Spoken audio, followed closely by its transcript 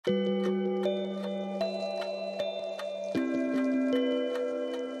Greetings,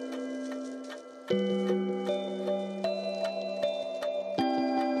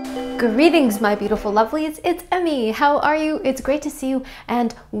 my beautiful lovelies. It's Emmy. How are you? It's great to see you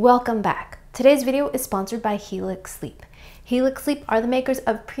and welcome back. Today's video is sponsored by Helix Sleep. Helix Sleep are the makers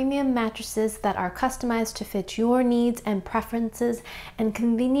of premium mattresses that are customized to fit your needs and preferences and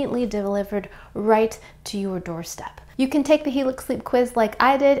conveniently delivered right to your doorstep. You can take the Helix Sleep quiz like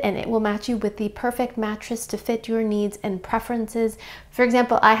I did, and it will match you with the perfect mattress to fit your needs and preferences. For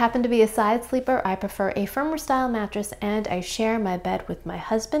example, I happen to be a side sleeper. I prefer a firmer style mattress, and I share my bed with my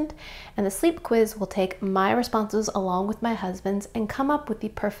husband. And the sleep quiz will take my responses along with my husband's and come up with the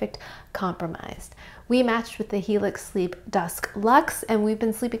perfect compromise. We matched with the Helix Sleep Dusk Luxe, and we've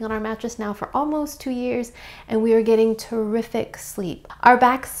been sleeping on our mattress now for almost 2 years, and we are getting terrific sleep. Our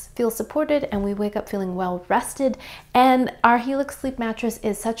backs feel supported, and we wake up feeling well rested, and our Helix Sleep mattress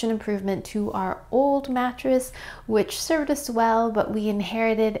is such an improvement to our old mattress, which served us well, but we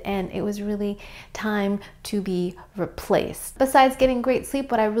inherited, and it was really time to be replaced. Besides getting great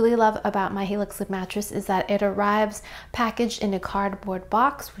sleep, what I really love about my Helix Sleep mattress is that it arrives packaged in a cardboard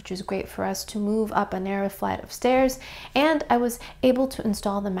box, which is great for us to move up a narrow flight of stairs, and I was able to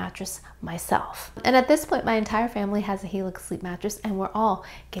install the mattress myself. And at this point, my entire family has a Helix Sleep mattress, and we're all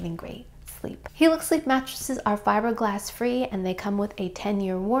getting great sleep. Helix Sleep mattresses are fiberglass free, and they come with a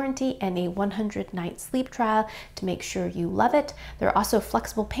 10-year warranty and a 100-night sleep trial to make sure you love it. There are also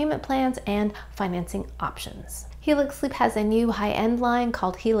flexible payment plans and financing options. Helix Sleep has a new high-end line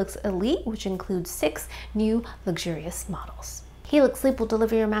called Helix Elite, which includes 6 new luxurious models. Helix Sleep will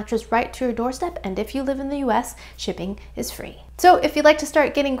deliver your mattress right to your doorstep, and if you live in the US, shipping is free. So if you'd like to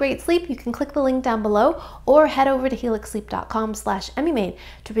start getting great sleep, you can click the link down below or head over to helixsleep.com/emmymade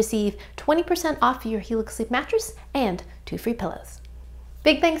to receive 20% off your Helix Sleep mattress and 2 free pillows.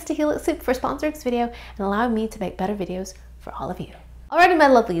 Big thanks to Helix Sleep for sponsoring this video and allowing me to make better videos for all of you. Alrighty, my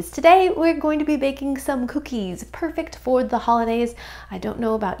lovelies, today we're going to be baking some cookies, perfect for the holidays. I don't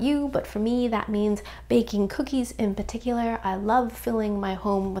know about you, but for me that means baking cookies in particular. I love filling my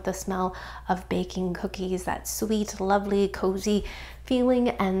home with the smell of baking cookies. That sweet, lovely, cozy feeling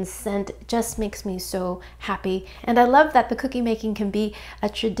and scent just makes me so happy. And I love that the cookie making can be a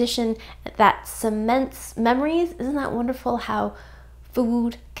tradition that cements memories. Isn't that wonderful how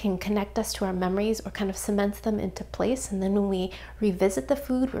food can connect us to our memories or kind of cements them into place, and then when we revisit the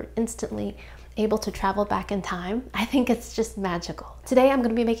food, we're instantly able to travel back in time. I think it's just magical. Today I'm going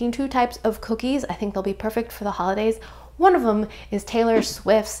to be making 2 types of cookies. I think they'll be perfect for the holidays. One of them is Taylor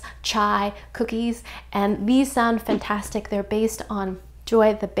Swift's chai cookies, and these sound fantastic. They're based on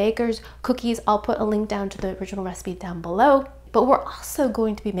Joy the Baker's cookies. I'll put a link down to the original recipe down below. But we're also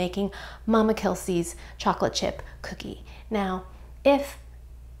going to be making Donna Kelce's chocolate chip cookie. Now, if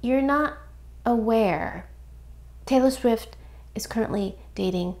you're not aware, Taylor Swift is currently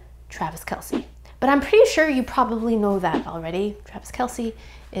dating Travis Kelce. But I'm pretty sure you probably know that already. Travis Kelce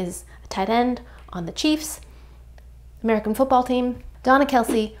is a tight end on the Chiefs, American football team. Donna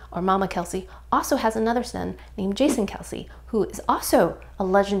Kelce, or Mama Kelce, also has another son named Jason Kelce, who is also a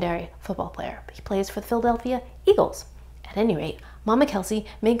legendary football player. He plays for the Philadelphia Eagles. At any rate, Mama Kelce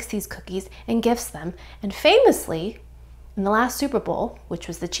makes these cookies and gifts them, and famously, in the last Super Bowl, which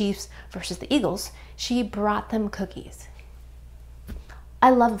was the Chiefs versus the Eagles, she brought them cookies. I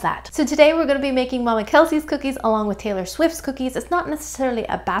love that. So today we're going to be making Donna Kelce's cookies along with Taylor Swift's cookies. It's not necessarily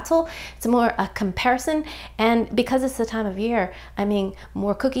a battle, it's more a comparison. And because it's the time of year, I mean,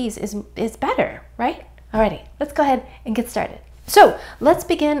 more cookies is better, right? Alrighty, let's go ahead and get started. So let's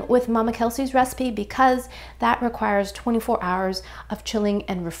begin with Donna Kelce's recipe because that requires 24 hours of chilling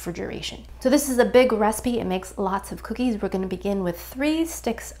and refrigeration. So this is a big recipe. It makes lots of cookies. We're going to begin with 3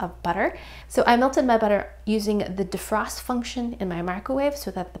 sticks of butter. So I melted my butter using the defrost function in my microwave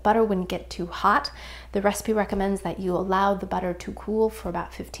so that the butter wouldn't get too hot. The recipe recommends that you allow the butter to cool for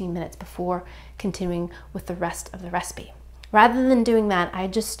about 15 minutes before continuing with the rest of the recipe. Rather than doing that, I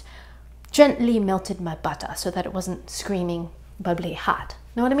just gently melted my butter so that it wasn't screaming bubbly hot.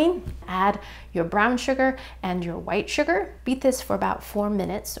 Know what I mean? Add your brown sugar and your white sugar. Beat this for about 4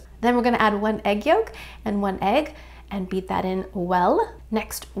 minutes. Then we're going to add 1 egg yolk and 1 egg and beat that in well.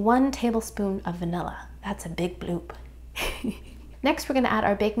 Next, 1 tablespoon of vanilla. That's a big bloop. Next, we're going to add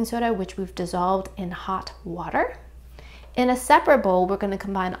our baking soda, which we've dissolved in hot water. In a separate bowl, we're going to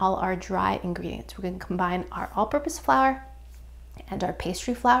combine all our dry ingredients. We're going to combine our all-purpose flour and our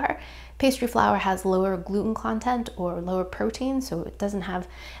pastry flour. Pastry flour has lower gluten content or lower protein, so it doesn't have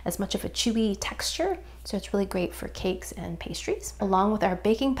as much of a chewy texture, so it's really great for cakes and pastries. Along with our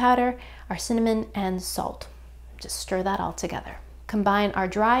baking powder, our cinnamon, and salt. Just stir that all together. combine our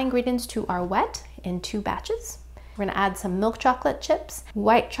dry ingredients to our wet in 2 batches. We're gonna add some milk chocolate chips,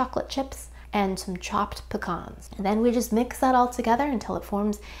 white chocolate chips, and some chopped pecans. And then we just mix that all together until it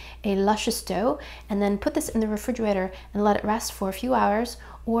forms a luscious dough, and then put this in the refrigerator and let it rest for a few hours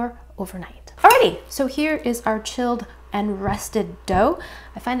or overnight. Alrighty, so here is our chilled and rested dough.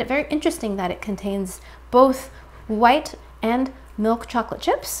 I find it very interesting that it contains both white and milk chocolate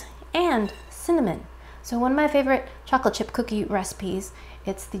chips and cinnamon. So one of my favorite chocolate chip cookie recipes,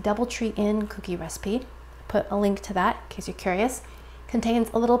 it's the DoubleTree cookie recipe. Put a link to that in case you're curious.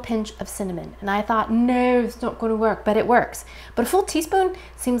 Contains a little pinch of cinnamon, and I thought, no, it's not going to work, but it works. But a full teaspoon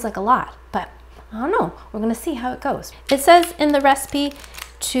seems like a lot, but I don't know. We're going to see how it goes. It says in the recipe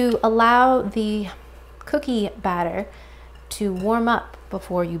to allow the cookie batter to warm up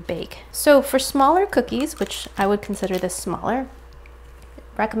before you bake. So for smaller cookies, which I would consider this smaller, it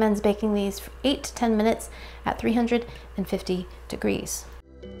recommends baking these for 8 to 10 minutes at 350 degrees.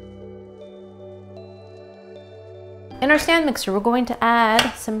 In our stand mixer, we're going to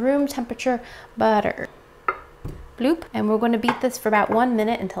add some room temperature butter. Bloop. And we're going to beat this for about 1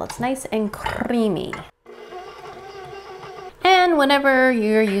 minute until it's nice and creamy. And whenever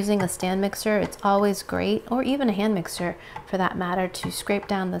you're using a stand mixer, it's always great, or even a hand mixer for that matter, to scrape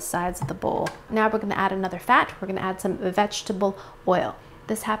down the sides of the bowl. Now we're going to add another fat. We're going to add some vegetable oil.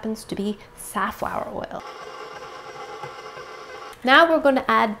 This happens to be safflower oil. Now we're going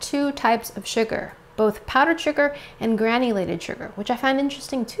to add 2 types of sugar, both powdered sugar and granulated sugar, which I find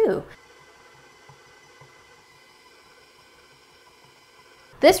interesting too.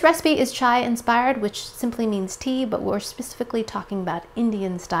 This recipe is chai inspired, which simply means tea, but we're specifically talking about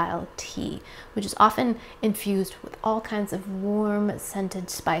Indian style tea, which is often infused with all kinds of warm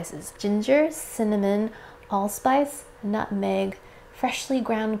scented spices. Ginger, cinnamon, allspice, nutmeg, freshly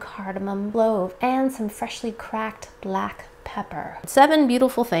ground cardamom, clove, and some freshly cracked black pepper. 7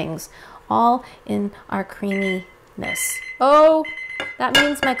 beautiful things, all in our creaminess. Oh, that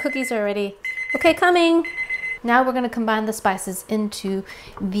means my cookies are ready. Okay, coming. Now we're going to combine the spices into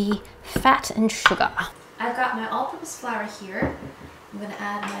the fat and sugar. I've got my all-purpose flour here. I'm going to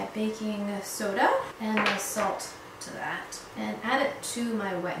add my baking soda and my salt to that and add it to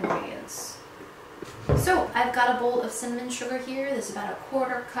my wet ingredients. So I've got a bowl of cinnamon sugar here. There's about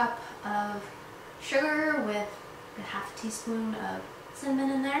 1/4 cup of sugar with a 1/2 teaspoon of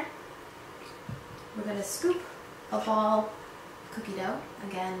cinnamon in there. We're going to scoop a ball of cookie dough,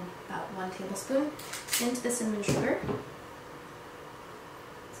 again about 1 tablespoon, into the cinnamon sugar.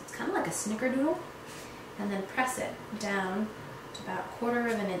 So it's kind of like a snickerdoodle. And then press it down to about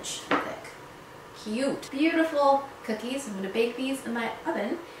 1/4 inch thick. Cute, beautiful cookies. I'm going to bake these in my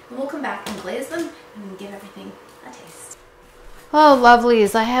oven, and we'll come back and glaze them and give everything a taste. Oh,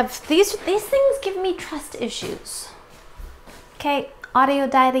 lovelies, I have these things give me trust issues. Okay, audio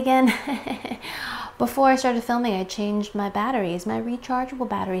died again. Before I started filming, I changed my batteries, my rechargeable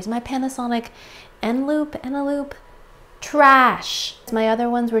batteries, my Panasonic Eneloop, trash. My other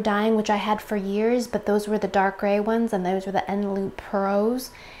ones were dying, which I had for years, but those were the dark gray ones, and those were the Eneloop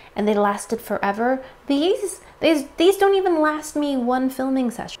Pros, and they lasted forever. These don't even last me 1 filming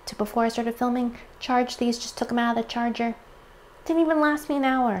session. Before I started filming, charged these, just took them out of the charger. Didn't even last me an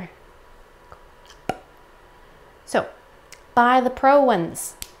hour. So, buy the Pro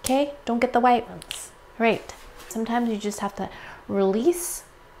ones, okay? Don't get the white ones. Right. Sometimes you just have to release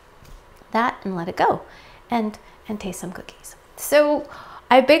that and let it go and taste some cookies. So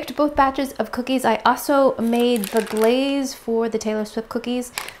I baked both batches of cookies. I also made the glaze for the Taylor Swift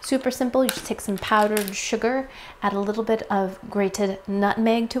cookies. Super simple. You just take some powdered sugar, add a little bit of grated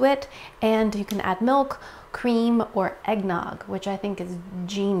nutmeg to it, and you can add milk, cream, or eggnog, which I think is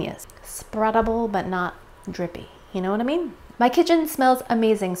genius. Spreadable but not drippy. You know what I mean? My kitchen smells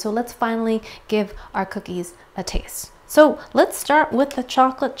amazing, so let's finally give our cookies a taste. So let's start with the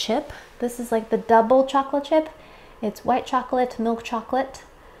chocolate chip. This is like the double chocolate chip. It's white chocolate, milk chocolate,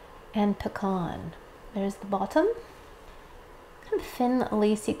 and pecan. There's the bottom. Kind of thin,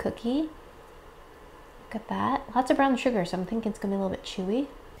 lacy cookie. Look at that. Lots of brown sugar, so I'm thinking it's gonna be a little bit chewy.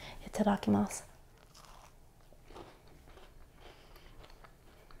 Itadakimasu.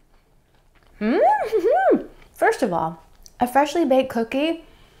 First of all, a freshly baked cookie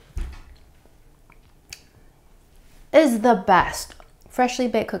is the best. Freshly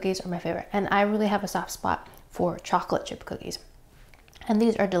baked cookies are my favorite, and I really have a soft spot for chocolate chip cookies. And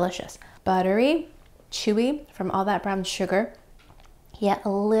these are delicious. Buttery, chewy from all that brown sugar, yet a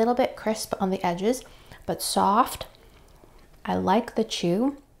little bit crisp on the edges, but soft. I like the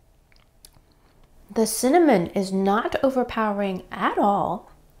chew. The cinnamon is not overpowering at all.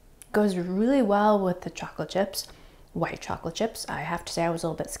 Goes really well with the chocolate chips. white chocolate chips. I have to say I was a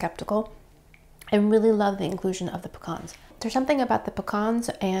little bit skeptical. I really love the inclusion of the pecans. There's something about the pecans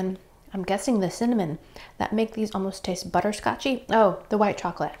and I'm guessing the cinnamon that make these almost taste butterscotchy. Oh, the white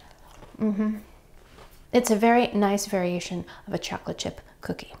chocolate. It's a very nice variation of a chocolate chip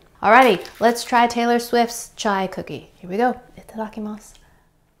cookie. Alrighty, let's try Taylor Swift's chai cookie. Here we go. Itadakimasu.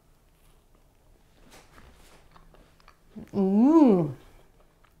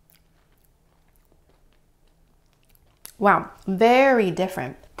 Wow, very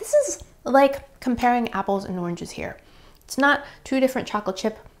different. This is like comparing apples and oranges here. It's not two different chocolate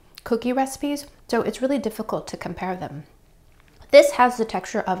chip cookie recipes, so it's really difficult to compare them. This has the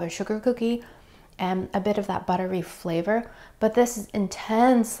texture of a sugar cookie and a bit of that buttery flavor, but this is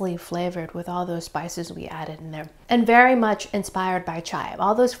intensely flavored with all those spices we added in there and very much inspired by chai.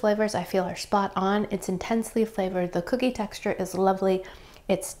 All those flavors I feel are spot on. It's intensely flavored. The cookie texture is lovely.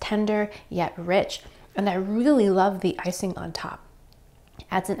 It's tender yet rich, and I really love the icing on top. It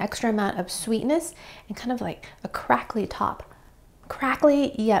adds an extra amount of sweetness and kind of like a crackly top.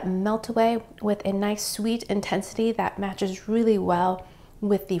 Crackly yet melt away with a nice sweet intensity that matches really well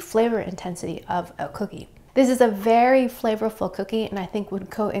with the flavor intensity of a cookie. This is a very flavorful cookie and I think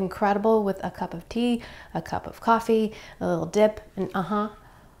would go incredible with a cup of tea, a cup of coffee, a little dip, and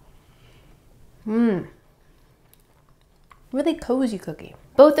really cozy cookie.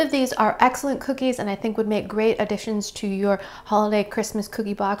 Both of these are excellent cookies and I think would make great additions to your holiday Christmas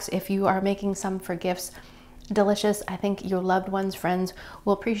cookie box if you are making some for gifts. Delicious. I think your loved ones, friends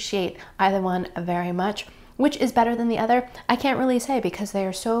will appreciate either one very much. Which is better than the other? I can't really say because they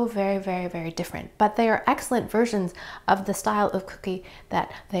are so very, very, very different, but they are excellent versions of the style of cookie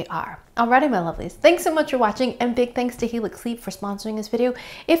that they are. Alrighty, my lovelies, thanks so much for watching and big thanks to Helix Sleep for sponsoring this video.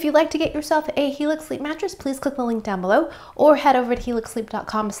 If you'd like to get yourself a Helix Sleep mattress, please click the link down below or head over to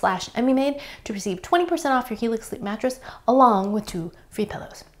helixsleep.com/emmymade to receive 20% off your Helix Sleep mattress along with 2 free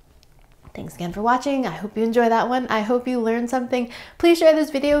pillows. Thanks again for watching. I hope you enjoy that one. I hope you learned something. Please share this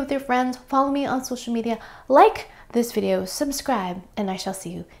video with your friends. Follow me on social media. Like this video, subscribe, and I shall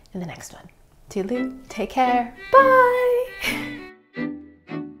see you in the next one. Toodaloo. Take care. Bye.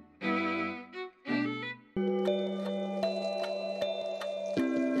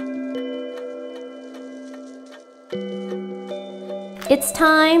 It's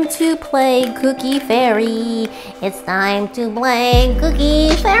time to play Cookie Fairy. It's time to play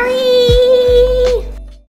Cookie Fairy.